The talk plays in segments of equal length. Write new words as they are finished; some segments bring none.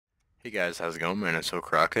Hey guys, how's it going? My name is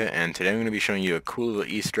Crockett, and today I'm going to be showing you a cool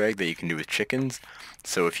little Easter egg that you can do with chickens.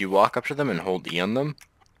 So if you walk up to them and hold E on them,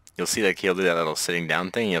 you'll see like he'll do that little sitting down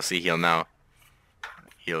thing. You'll see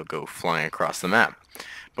he'll go flying across the map.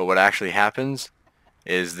 But what actually happens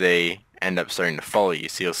is they end up starting to follow you.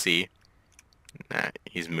 So you'll see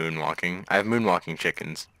he's moonwalking. I have moonwalking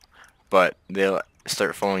chickens, but they'll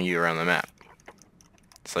start following you around the map.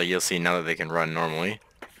 So you'll see now that they can run normally.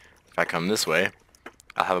 If I come this way,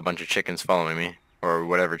 I'll have a bunch of chickens following me, or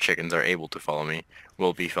whatever chickens are able to follow me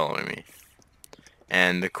will be following me.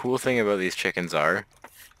 And the cool thing about these chickens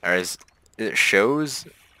is it shows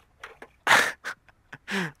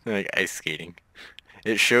like ice skating.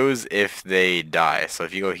 It shows if they die. So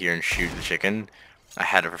if you go here and shoot the chicken, I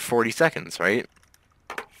had it for 40 seconds, right?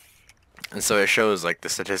 And so it shows like the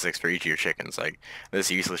statistics for each of your chickens. Like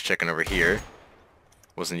this useless chicken over here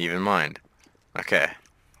wasn't even mined. Okay.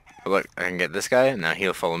 But look, I can get this guy, and now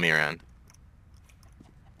he'll follow me around.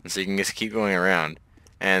 And so you can just keep going around.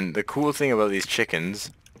 And the cool thing about these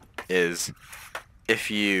chickens is if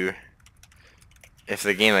the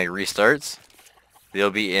game like restarts,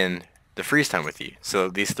 they'll be in the freeze time with you. So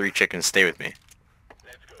these three chickens stay with me.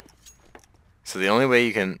 So the only way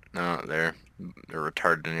you can no, they're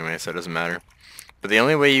retarded anyway, so it doesn't matter. But the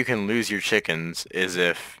only way you can lose your chickens is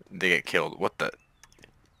if they get killed. What the?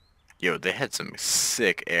 Yo, they had some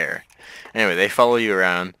sick air. Anyway, they follow you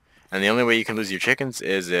around, and the only way you can lose your chickens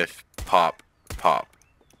is if pop, pop,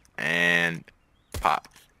 and pop.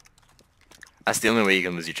 That's the only way you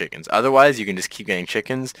can lose your chickens. Otherwise, you can just keep getting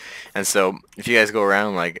chickens. And so, if you guys go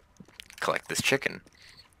around, like, collect this chicken.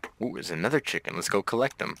 Ooh, there's another chicken. Let's go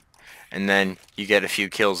collect them. And then you get a few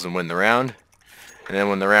kills and win the round. And then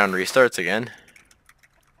when the round restarts again,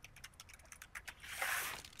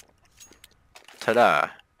 ta-da!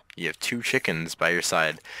 You have two chickens by your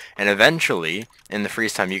side. And eventually, in the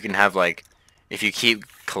freeze time, you can have, like, if you keep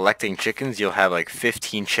collecting chickens, you'll have like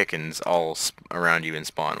 15 chickens all around you in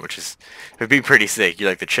spawn, which would be pretty sick. You're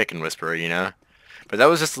like the chicken whisperer, you know? But that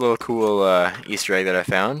was just a little cool Easter egg that I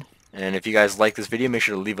found. And if you guys like this video, make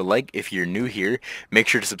sure to leave a like. If you're new here, make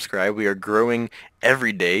sure to subscribe. We are growing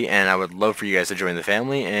every day, and I would love for you guys to join the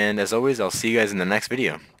family. And as always, I'll see you guys in the next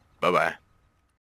video. Bye-bye.